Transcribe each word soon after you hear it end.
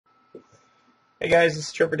Hey guys, this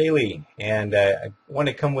is Trevor Dayley, and I want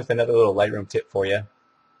to come with another little Lightroom tip for you.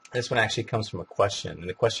 This one actually comes from a question, and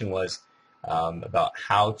the question was about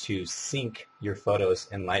how to sync your photos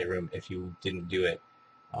in Lightroom if you didn't do it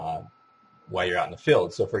while you're out in the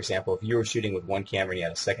field. So for example, if you were shooting with one camera and you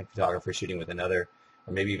had a second photographer shooting with another,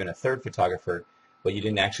 or maybe even a third photographer, but you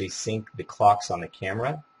didn't actually sync the clocks on the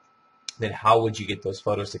camera, then how would you get those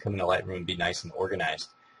photos to come into Lightroom and be nice and organized?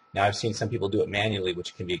 Now I've seen some people do it manually,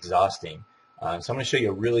 which can be exhausting. So I'm going to show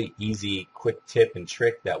you a really easy, quick tip and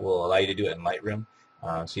trick that will allow you to do it in Lightroom,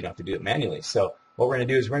 so you don't have to do it manually. So what we're going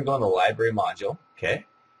to do is we're going to go in the library module, okay?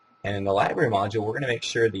 And in the library module, we're going to make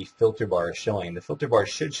sure the filter bar is showing. The filter bar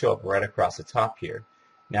should show up right across the top here.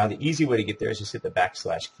 Now the easy way to get there is just hit the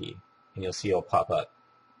backslash key, and you'll see it'll pop up.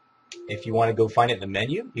 If you want to go find it in the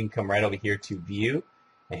menu, you can come right over here to View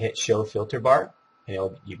and hit Show Filter Bar,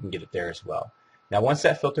 and you can get it there as well. Now once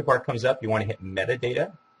that filter bar comes up, you want to hit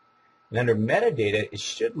Metadata. And under metadata, it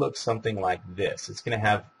should look something like this. It's going to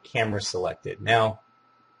have camera selected. Now,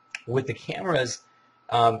 with the cameras,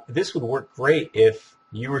 this would work great if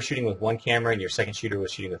you were shooting with one camera and your second shooter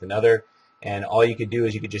was shooting with another. And all you could do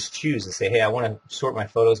is you could just choose and say, hey, I want to sort my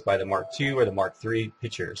photos by the Mark II or the Mark III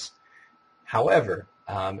pictures. However,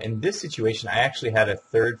 in this situation, I actually had a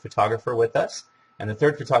third photographer with us, and the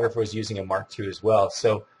third photographer was using a Mark II as well.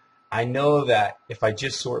 So I know that if I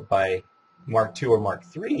just sort by Mark II or Mark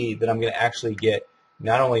III, that I'm going to actually get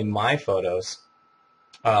not only my photos,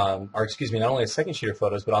 not only the second shooter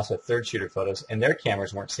photos, but also third shooter photos, and their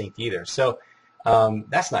cameras weren't synced either. So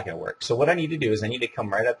that's not going to work. So what I need to do is I need to come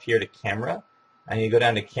right up here to Camera. I need to go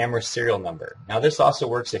down to Camera Serial Number. Now this also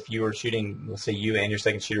works if you were shooting, let's say you and your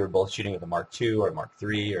second shooter were both shooting with a Mark II or a Mark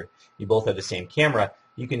III, or you both have the same camera.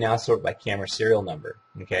 You can now sort by camera serial number.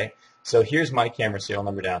 Okay, so here's my camera serial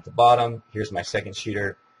number down at the bottom. Here's my second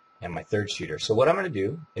shooter and my third shooter. So what I'm going to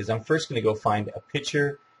do is I'm first going to go find a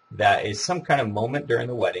picture that is some kind of moment during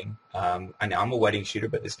the wedding. I know I'm a wedding shooter,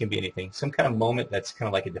 but this can be anything. Some kind of moment that's kind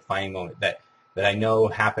of like a defining moment that I know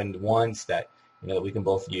happened once that that we can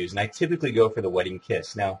both use. And I typically go for the wedding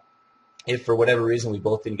kiss. Now, if for whatever reason we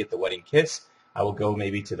both didn't get the wedding kiss, I will go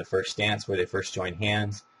maybe to the first dance where they first join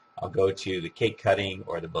hands. I'll go to the cake cutting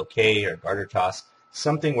or the bouquet or garter toss.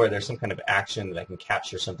 Something where there's some kind of action that I can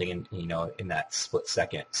capture something in, in that split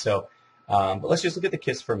second. So, but let's just look at the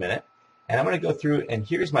kiss for a minute. And I'm going to go through, and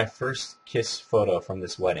here's my first kiss photo from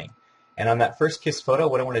this wedding. And on that first kiss photo,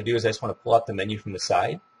 what I want to do is I just want to pull out the menu from the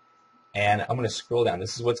side, and I'm going to scroll down.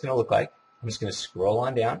 This is what it's going to look like. I'm just going to scroll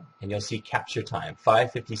on down, and you'll see capture time,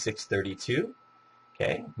 5:56:32.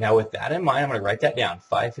 Okay. Now with that in mind, I'm going to write that down,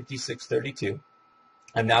 5:56:32.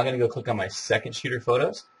 I'm now going to go click on my second shooter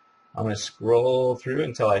photos. I'm going to scroll through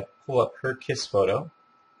until I pull up her kiss photo.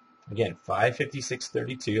 Again,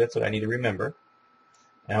 5:56:32. That's what I need to remember.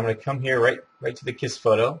 And I'm going to come here right to the kiss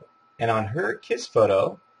photo. And on her kiss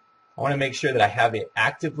photo, I want to make sure that I have it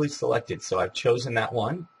actively selected. So I've chosen that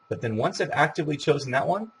one. But then once I've actively chosen that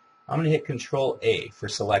one, I'm going to hit Control A for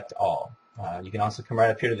Select All. You can also come right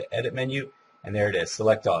up here to the Edit menu, and there it is,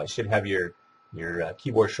 Select All. It should have your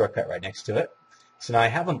keyboard shortcut right next to it. So now I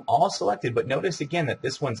have them all selected, but notice again that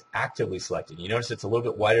this one's actively selected. You notice it's a little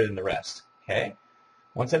bit wider than the rest. Okay.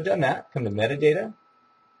 Once I've done that, come to Metadata,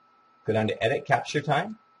 go down to Edit Capture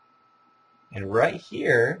Time, and right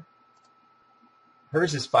here,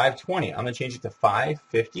 hers is 5:20. I'm going to change it to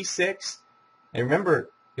 5:56. And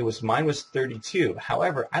remember, mine was 32.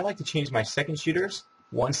 However, I like to change my second shooters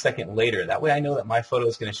 1 second later. That way I know that my photo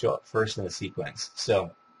is going to show up first in the sequence.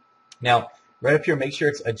 So now, right up here, make sure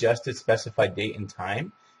it's adjusted specified date and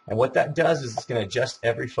time. And what that does is it's going to adjust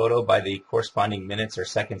every photo by the corresponding minutes or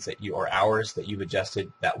seconds or hours that you've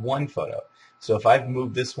adjusted that one photo. So if I've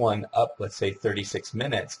moved this one up, let's say 36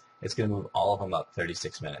 minutes, it's going to move all of them up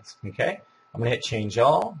 36 minutes. Okay? I'm going to hit Change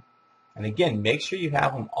All. And again, make sure you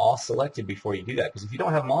have them all selected before you do that, because if you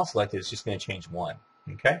don't have them all selected, it's just going to change one.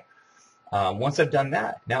 Okay? Once I've done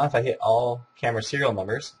that, now if I hit all camera serial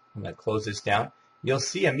numbers, I'm going to close this down. You'll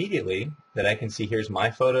see immediately that I can see here's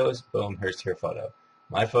my photos, boom, here's her photo.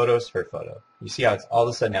 My photos, her photo. You see how it's all of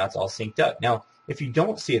a sudden now it's all synced up. Now, if you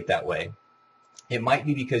don't see it that way, it might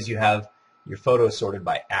be because you have your photos sorted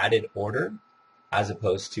by added order as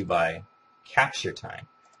opposed to by capture time.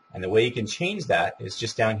 And the way you can change that is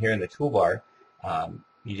just down here in the toolbar.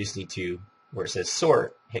 You just need to, where it says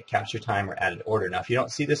sort, hit capture time or added order. Now, if you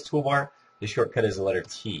don't see this toolbar, the shortcut is the letter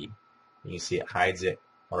T. You see it hides it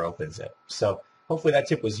or opens it. So hopefully that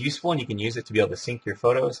tip was useful, and you can use it to be able to sync your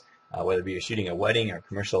photos, whether it be you're shooting a wedding or a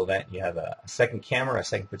commercial event. You have a second camera, a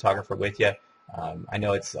second photographer with you. I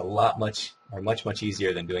know it's much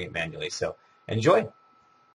easier than doing it manually. So enjoy.